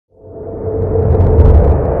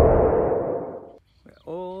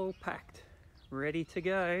ready to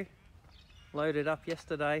go. Loaded up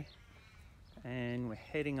yesterday and we're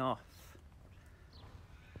heading off.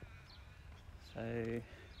 So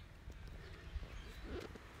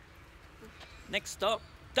next stop,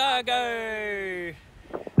 Dargo!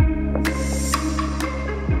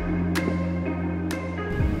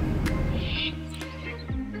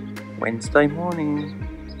 Wednesday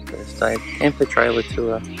morning, first day of camper trailer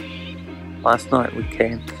tour. Last night we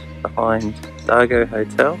camped behind Dargo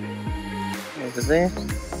Hotel over there,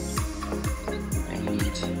 and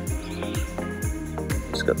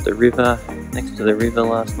just got the river, next to the river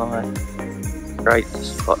last night. Great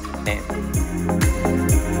spot to camp.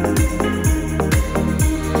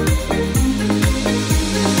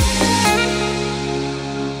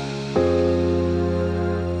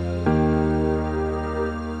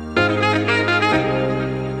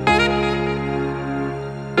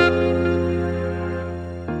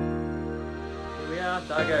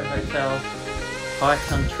 Dargo Hotel High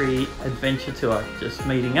Country Adventure Tour, just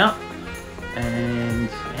meeting up, and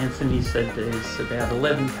Anthony said there's about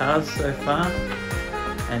 11 cars so far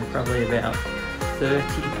and probably about 30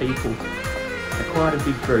 people. So quite a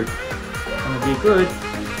big group. Gonna be good.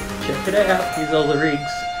 Check it out, here's all the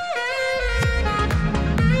rigs.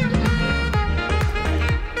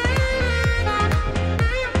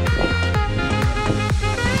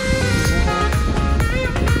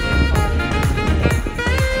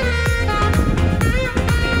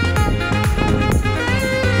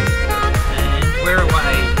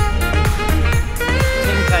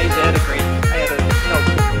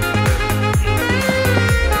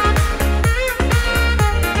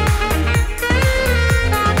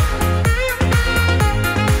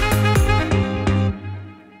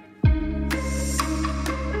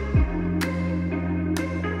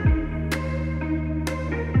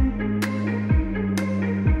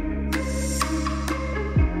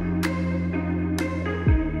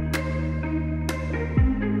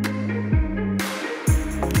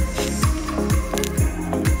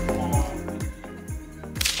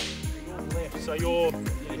 So you're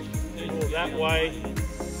that way.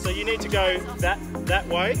 So you need to go that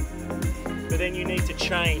way, but then you need to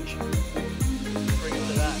change. Bring it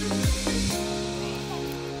to that.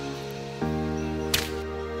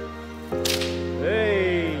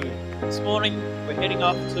 Hey! This morning we're heading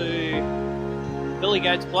off to Billy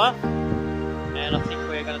Goat's Bluff, and I think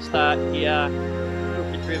we're going to start here,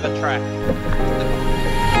 Crooked River track.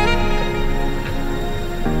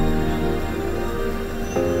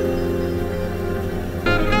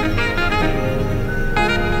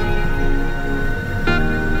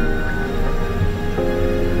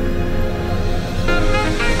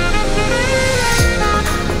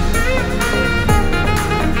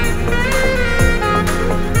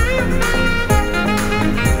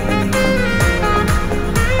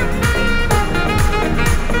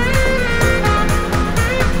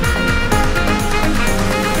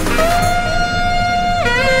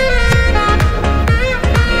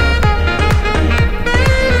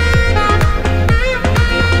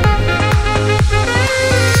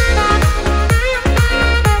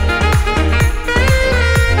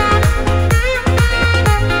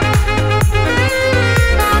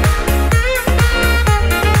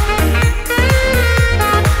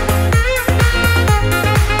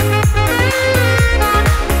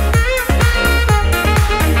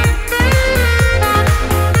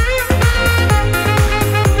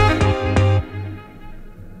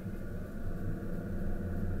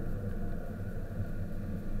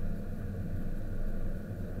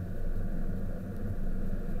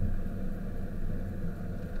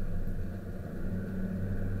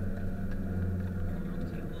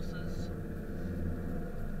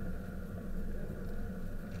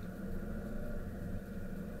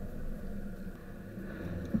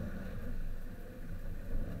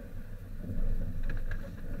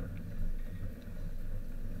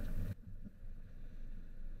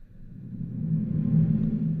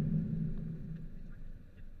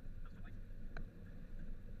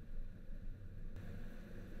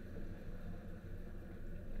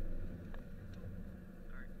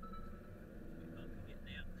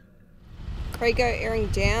 Pre-go airing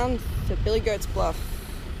down for Billy Goat's Bluff.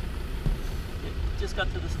 Just got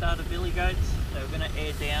to the start of Billy Goat's, so we're going to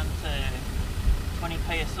air down to 20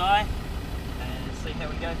 psi and see how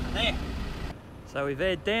we go from there. So we've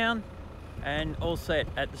aired down and all set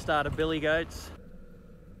at the start of Billy Goat's.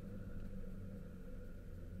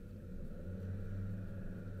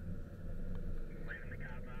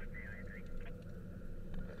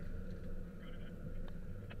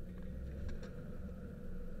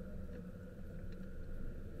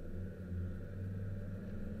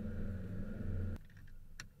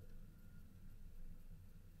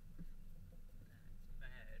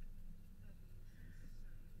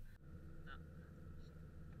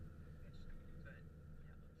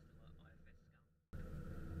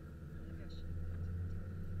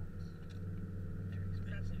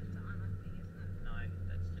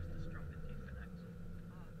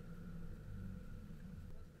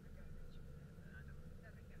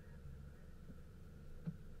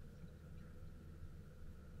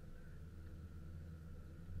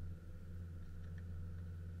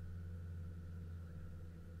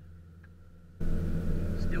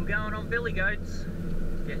 going on billy goats.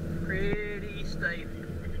 It's getting pretty steep.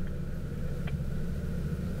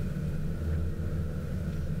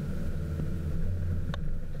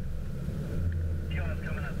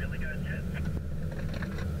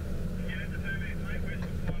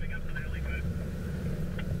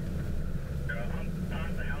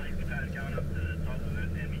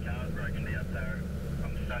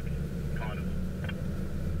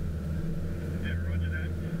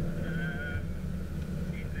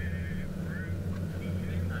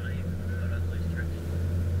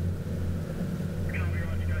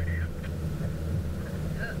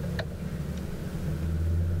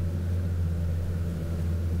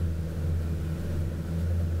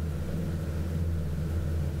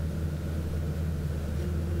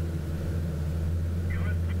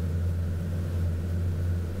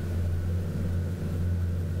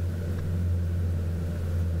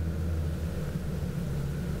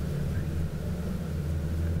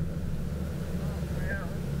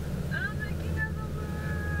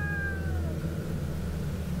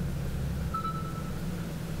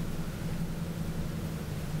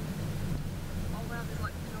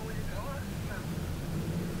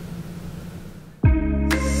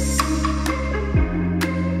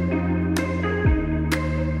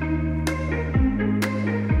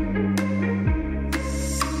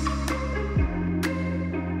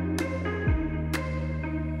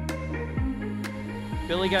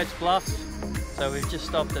 Billy Goats Bluff, so we've just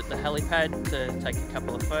stopped at the helipad to take a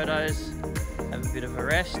couple of photos, have a bit of a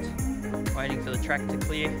rest, waiting for the track to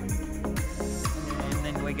clear, and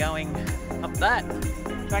then we're going up that.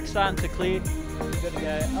 Track's starting to clear, we've got to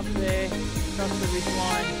go up there, across the ridge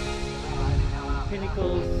line,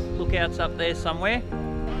 Pinnacles, lookouts up there somewhere.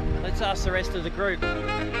 Let's ask the rest of the group. So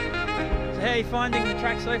how are you finding the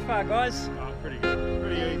track so far, guys? Oh, pretty good,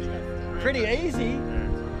 pretty easy. Pretty easy?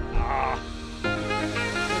 Yeah. Ah.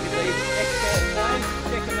 These expert zones,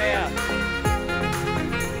 check them out.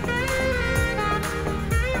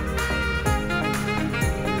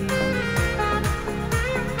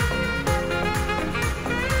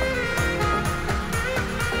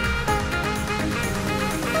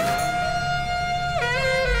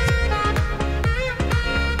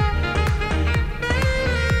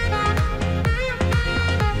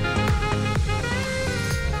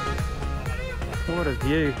 What a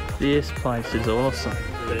view. This place is awesome.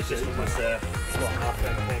 It's just almost my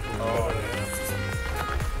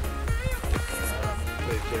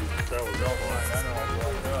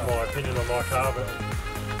opinion on my car, but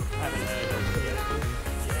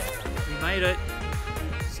we made it.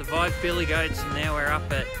 Survived billy goats, and now we're up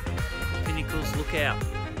at Pinnacles Lookout.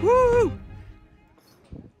 Woo!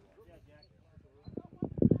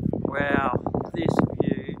 Wow, this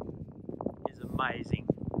view is amazing.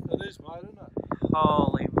 it is, mate, isn't it?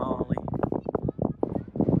 Holy moly.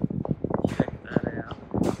 Check that out.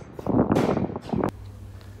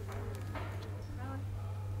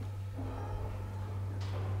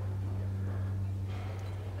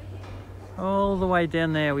 All the way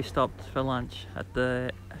down there we stopped for lunch at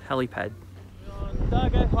the helipad. We're on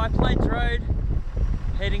Dargo High Plains Road,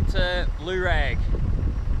 heading to Blue Rag.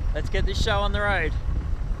 Let's get this show on the road.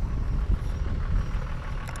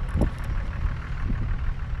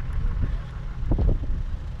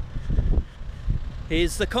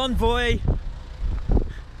 Here's the convoy.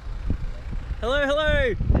 Hello,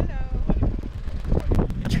 hello.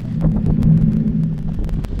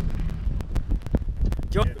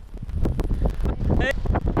 Hello. Hey.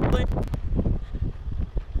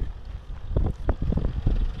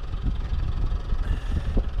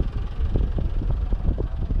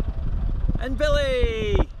 And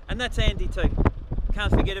Billy. And that's Andy too.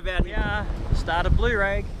 Can't forget about him. Yeah, start of Blue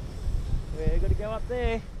Rag. We're gonna go up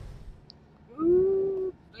there.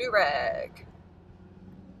 Ooh, Blue Rag.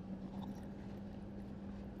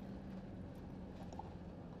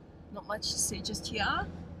 Not much to see just here.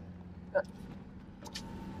 Got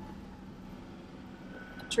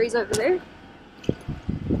trees over there.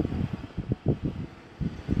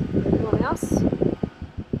 Anyone else?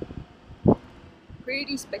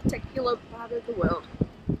 Pretty spectacular part of the world.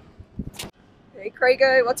 Hey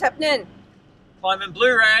Craigo, what's happening? Climbing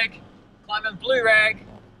Blue Rag. Climbing Blue Rag.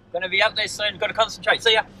 Gonna be up there soon. Gotta concentrate.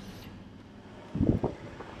 See ya.